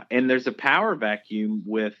 Yeah, and there's a power vacuum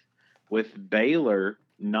with Baylor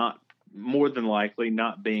not more than likely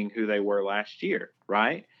not being who they were last year,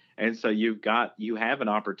 right? And so you have an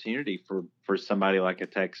opportunity for somebody like a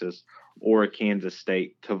Texas or a Kansas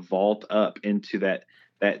State to vault up into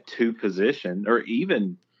that 2 position, or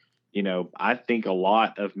even, I think a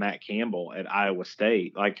lot of Matt Campbell at Iowa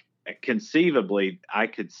State. Conceivably, I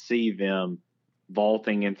could see them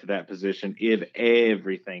vaulting into that position if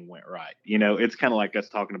everything went right. You know, it's kind of like us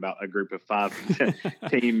talking about a group of 5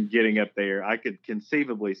 team getting up there. I could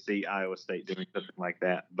conceivably see Iowa State doing something like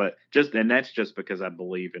that, but that's just because I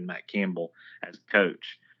believe in Matt Campbell as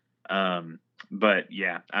coach. But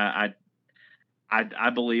yeah, I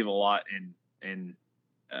believe a lot in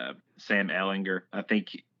Sam Ehlinger. I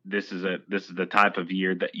think this is the type of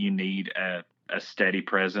year that you need a steady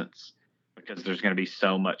presence, because there's going to be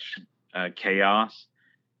so much chaos,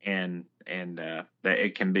 and that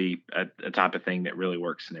it can be a type of thing that really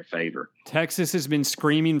works in their favor. Texas has been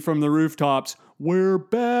screaming from the rooftops, "We're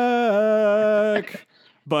back!"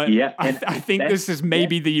 But yeah, I think this is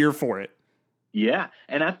maybe the year for it. Yeah,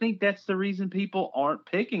 and I think that's the reason people aren't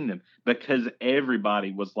picking them, because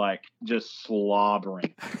everybody was like just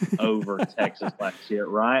slobbering over Texas last year,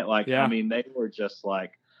 right? Like, yeah. I mean, they were just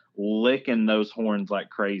like licking those horns like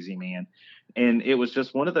crazy, man. And it was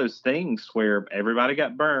just one of those things where everybody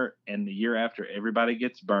got burnt, and the year after everybody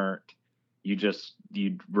gets burnt, you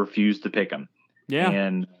refuse to pick them. Yeah.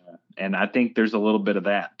 And I think there's a little bit of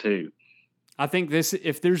that too. I think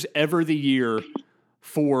if there's ever the year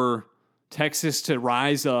for Texas to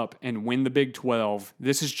rise up and win the Big 12,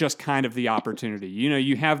 this is just kind of the opportunity. You know,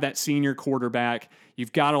 you have that senior quarterback.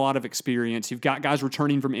 You've got a lot of experience. You've got guys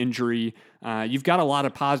returning from injury. You've got a lot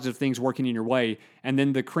of positive things working in your way. And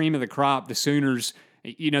then the cream of the crop, the Sooners,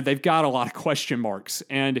 you know, they've got a lot of question marks.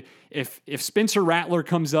 And if Spencer Rattler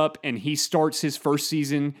comes up and he starts his first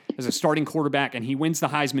season as a starting quarterback and he wins the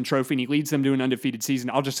Heisman Trophy and he leads them to an undefeated season,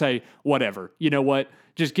 I'll just say, whatever. You know what?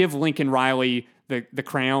 Just give Lincoln Riley the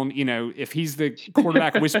crown. You know, if he's the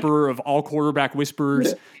quarterback whisperer of all quarterback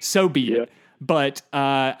whisperers, so be it. But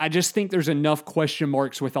I just think there's enough question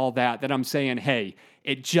marks with all that I'm saying, hey,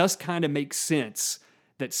 it just kind of makes sense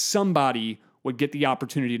that somebody would get the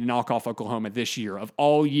opportunity to knock off Oklahoma this year. Of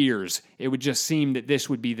all years, it would just seem that this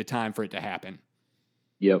would be the time for it to happen.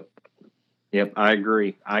 Yep, I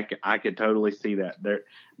agree. I could totally see that.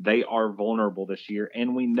 They are vulnerable this year,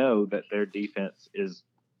 and we know that their defense is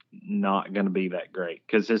not going to be that great,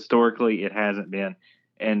 because historically it hasn't been,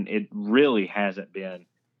 and it really hasn't been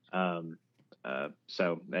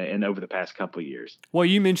and over the past couple of years. Well,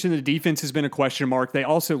 you mentioned the defense has been a question mark. They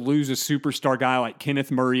also lose a superstar guy like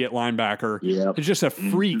Kenneth Murray at linebacker. Yep. He's just a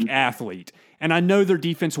freak athlete. And I know their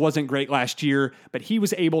defense wasn't great last year, but he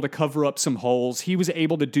was able to cover up some holes. He was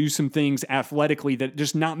able to do some things athletically that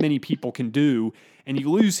just not many people can do. And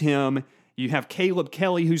you lose him. You have Caleb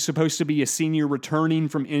Kelly, who's supposed to be a senior returning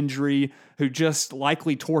from injury, who just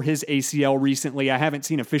likely tore his ACL recently. I haven't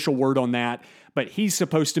seen official word on that, but he's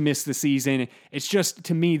supposed to miss the season. It's just,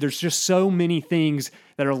 to me, there's just so many things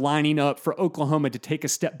that are lining up for Oklahoma to take a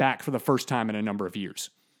step back for the first time in a number of years.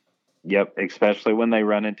 Yep, especially when they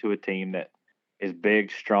run into a team that is big,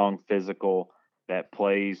 strong, physical, that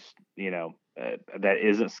plays, that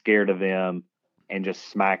isn't scared of them and just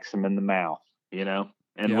smacks them in the mouth,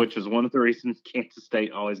 And which is one of the reasons Kansas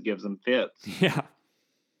State always gives them fits. Yeah.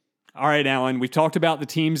 All right, Alan, we talked about the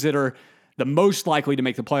teams that are the most likely to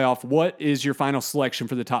make the playoff. What is your final selection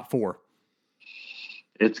for the top 4?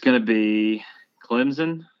 It's going to be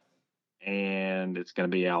Clemson, and it's going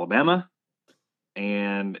to be Alabama,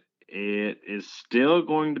 and it is still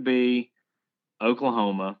going to be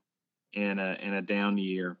Oklahoma in a down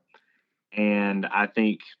year. And I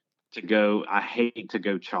think I hate to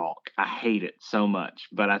go chalk. I hate it so much,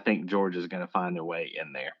 but I think Georgia's going to find their way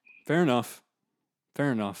in there. Fair enough.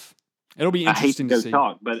 It'll be interesting to see. I hate to go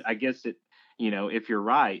chalk, but I guess if you're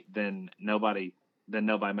right, then nobody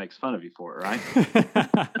makes fun of you for it,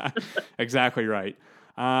 right? Exactly right.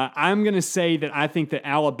 I'm going to say that I think that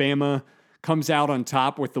Alabama comes out on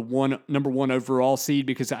top with the number 1 overall seed,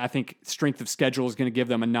 because I think strength of schedule is going to give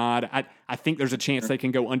them a nod. I think there's a chance they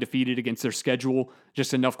can go undefeated against their schedule.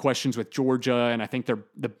 Just enough questions with Georgia, and I think they're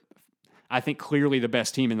clearly the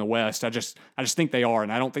best team in the West. I just think they are,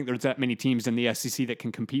 and I don't think there's that many teams in the SEC that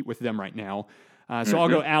can compete with them right now. So I'll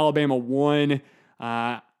go Alabama 1.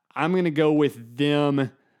 I'm going to go with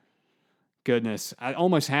them. Goodness, I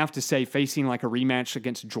almost have to say facing like a rematch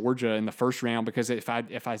against Georgia in the first round, because if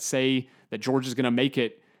I say that Georgia's going to make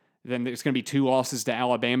it, then there's going to be 2 losses to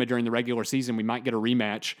Alabama during the regular season. We might get a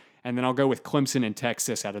rematch, and then I'll go with Clemson and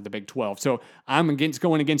Texas out of the Big 12. So I'm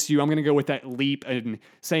going against you. I'm going to go with that leap and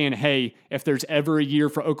saying, hey, if there's ever a year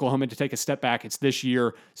for Oklahoma to take a step back, it's this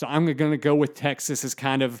year. So I'm going to go with Texas as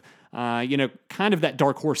kind of that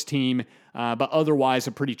dark horse team, but otherwise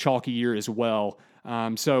a pretty chalky year as well.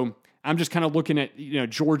 So I'm just kind of looking at,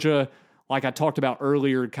 Georgia, like I talked about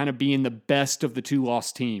earlier, kind of being the best of the 2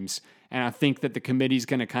 lost teams. And I think that the committee's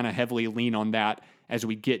going to kind of heavily lean on that as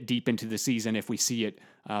we get deep into the season, if we see it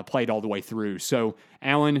played all the way through. So,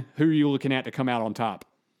 Alan, who are you looking at to come out on top?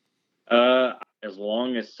 As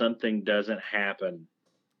long as something doesn't happen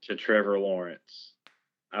to Trevor Lawrence,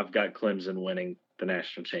 I've got Clemson winning the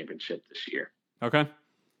national championship this year. Okay.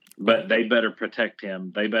 But they better protect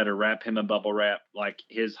him. They better wrap him in bubble wrap like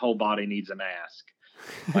his whole body needs a mask.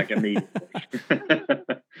 Like immediately.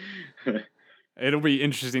 It'll be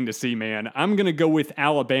interesting to see, man. I'm going to go with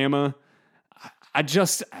Alabama. I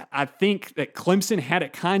think that Clemson had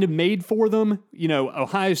it kind of made for them. You know,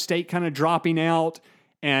 Ohio State kind of dropping out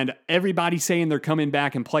and everybody saying they're coming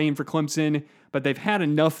back and playing for Clemson, but they've had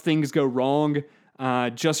enough things go wrong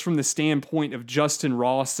just from the standpoint of Justin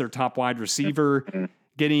Ross, their top wide receiver,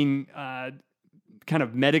 getting kind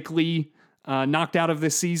of medically knocked out of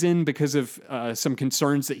this season because of some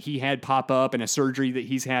concerns that he had pop up and a surgery that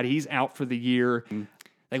he's had. He's out for the year.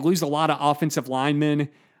 They lose a lot of offensive linemen.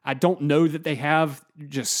 I don't know that they have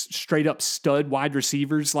just straight up stud wide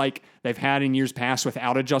receivers like they've had in years past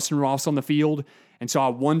without a Justin Ross on the field. And so I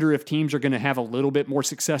wonder if teams are going to have a little bit more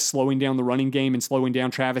success slowing down the running game and slowing down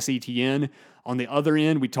Travis Etienne. On the other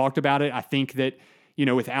end, we talked about it. I think that, you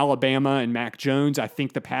know, with Alabama and Mac Jones, I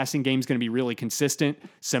think the passing game is going to be really consistent,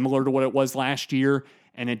 similar to what it was last year.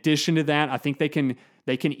 In addition to that, I think they can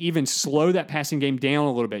even slow that passing game down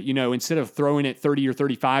a little bit. You know, instead of throwing it 30 or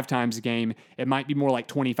 35 times a game, it might be more like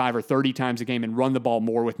 25 or 30 times a game and run the ball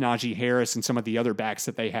more with Najee Harris and some of the other backs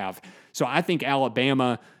that they have. So I think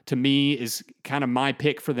Alabama, to me, is kind of my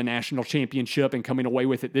pick for the national championship and coming away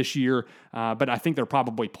with it this year. But I think they're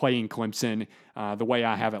probably playing Clemson the way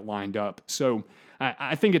I have it lined up. So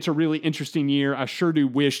I think it's a really interesting year. I sure do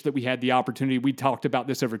wish that we had the opportunity. We talked about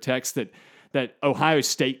this over text that Ohio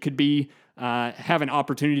State could have an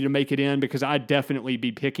opportunity to make it in, because I'd definitely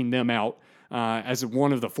be picking them out as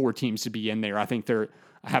one of the 4 teams to be in there. I think they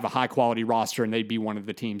have a high-quality roster, and they'd be one of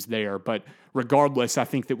the teams there. But regardless, I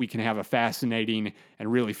think that we can have a fascinating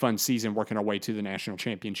and really fun season working our way to the national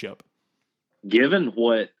championship. Given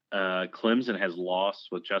what Clemson has lost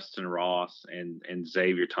with Justin Ross and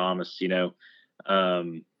Xavier Thomas, you know,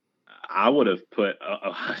 I would have put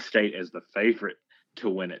Ohio State as the favorite to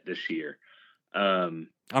win it this year. I'm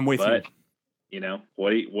with you. You know,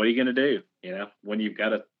 what are you going to do? You know, when you've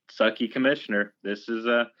got a sucky commissioner, this is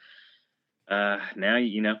now,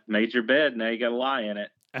 you know, made your bed. Now you got to lie in it.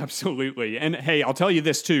 Absolutely. And hey, I'll tell you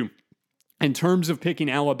this too. In terms of picking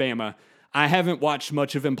Alabama, I haven't watched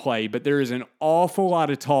much of him play, but there is an awful lot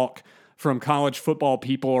of talk from college football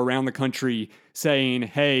people around the country saying,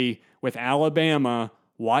 hey, with Alabama,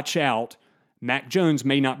 watch out. Mac Jones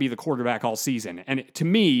may not be the quarterback all season. And to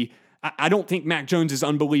me, I don't think Mac Jones is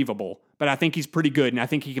unbelievable, but I think he's pretty good, and I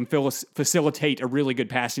think he can facilitate a really good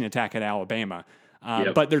passing attack at Alabama.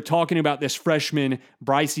 But they're talking about this freshman,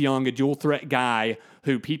 Bryce Young, a dual-threat guy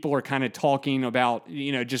who people are kind of talking about,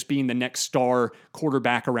 you know, just being the next star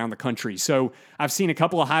quarterback around the country. So I've seen a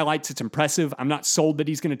couple of highlights. It's impressive. I'm not sold that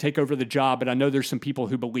he's going to take over the job, but I know there's some people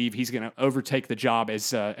who believe he's going to overtake the job as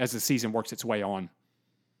the season works its way on.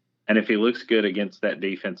 And if he looks good against that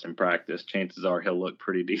defense in practice, chances are he'll look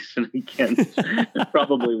pretty decent against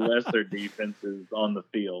probably lesser defenses on the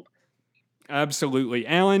field. Absolutely.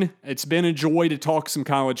 Alan, it's been a joy to talk some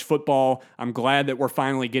college football. I'm glad that we're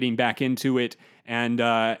finally getting back into it. And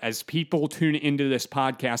as people tune into this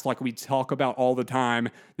podcast, like we talk about all the time,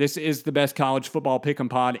 this is the best college football pick 'em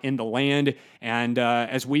pod in the land. And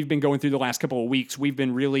as we've been going through the last couple of weeks, we've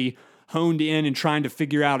been really honed in and trying to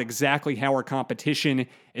figure out exactly how our competition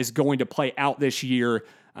is going to play out this year.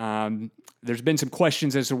 There's been some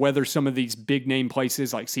questions as to whether some of these big name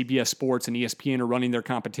places like CBS Sports and ESPN are running their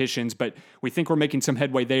competitions, but we think we're making some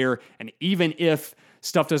headway there. And even if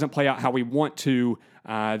stuff doesn't play out how we want to,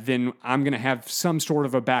 then I'm going to have some sort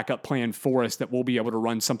of a backup plan for us that we'll be able to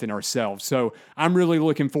run something ourselves. So I'm really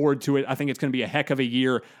looking forward to it. I think it's going to be a heck of a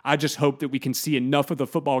year. I just hope that we can see enough of the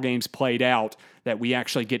football games played out that we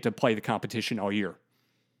actually get to play the competition all year.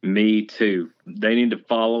 Me too. They need to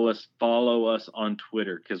follow us on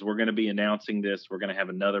Twitter, because we're going to be announcing this. We're going to have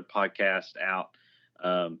another podcast out,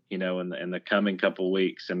 you know, in the coming couple of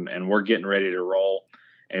weeks, and we're getting ready to roll.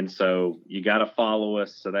 And so you got to follow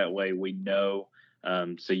us so that way we know.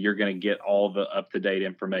 So you're going to get all the up-to-date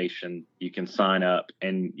information. You can sign up,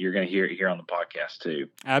 and you're going to hear it here on the podcast too.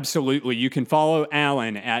 Absolutely. You can follow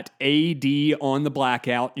Alan at AD on the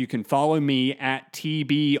Blackout. You can follow me at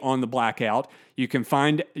TB on the Blackout. You can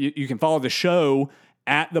follow the show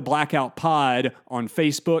at the Blackout Pod on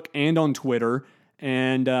Facebook and on Twitter.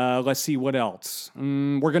 And let's see what else.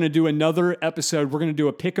 We're going to do another episode. We're going to do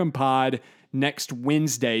a Pick'em Pod next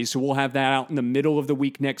Wednesday. So we'll have that out in the middle of the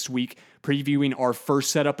week next week, previewing our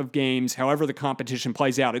first setup of games. However the competition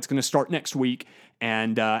plays out, it's going to start next week.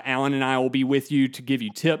 And Alan and I will be with you to give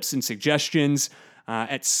you tips and suggestions.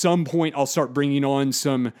 At some point, I'll start bringing on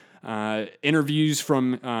some interviews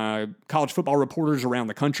from college football reporters around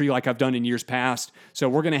the country like I've done in years past. So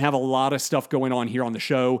we're going to have a lot of stuff going on here on the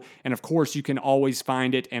show. And of course, you can always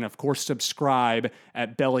find it and of course, subscribe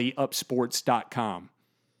at bellyupsports.com.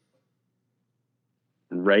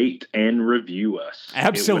 Rate and review us.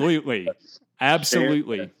 Absolutely.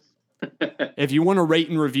 Absolutely. If you want to rate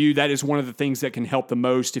and review, that is one of the things that can help the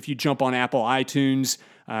most. If you jump on Apple iTunes,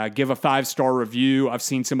 give a 5-star review. I've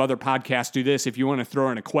seen some other podcasts do this. If you want to throw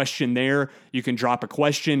in a question there, you can drop a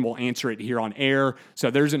question. We'll answer it here on air. So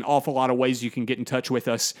there's an awful lot of ways you can get in touch with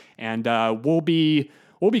us, and we'll be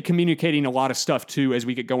communicating a lot of stuff too as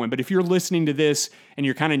we get going. But if you're listening to this and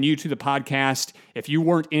you're kind of new to the podcast, if you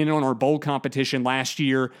weren't in on our bowl competition last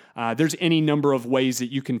year, there's any number of ways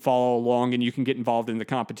that you can follow along and you can get involved in the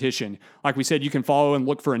competition. Like we said, you can follow and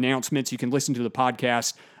look for announcements. You can listen to the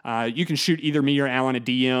podcast. You can shoot either me or Alan a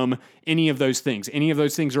DM, any of those things. Any of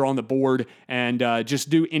those things are on the board, and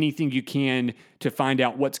just do anything you can to find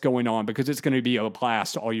out what's going on, because it's going to be a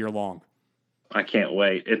blast all year long. I can't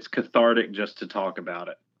wait. It's cathartic just to talk about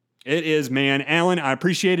it. It is, man. Alan, I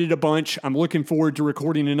appreciate it a bunch. I'm looking forward to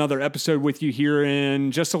recording another episode with you here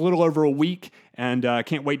in just a little over a week, and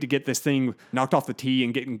can't wait to get this thing knocked off the tee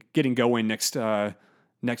and getting going next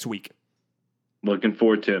week. Looking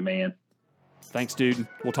forward to it, man. Thanks, dude.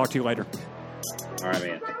 We'll talk to you later. All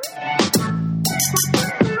right,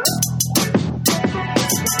 man.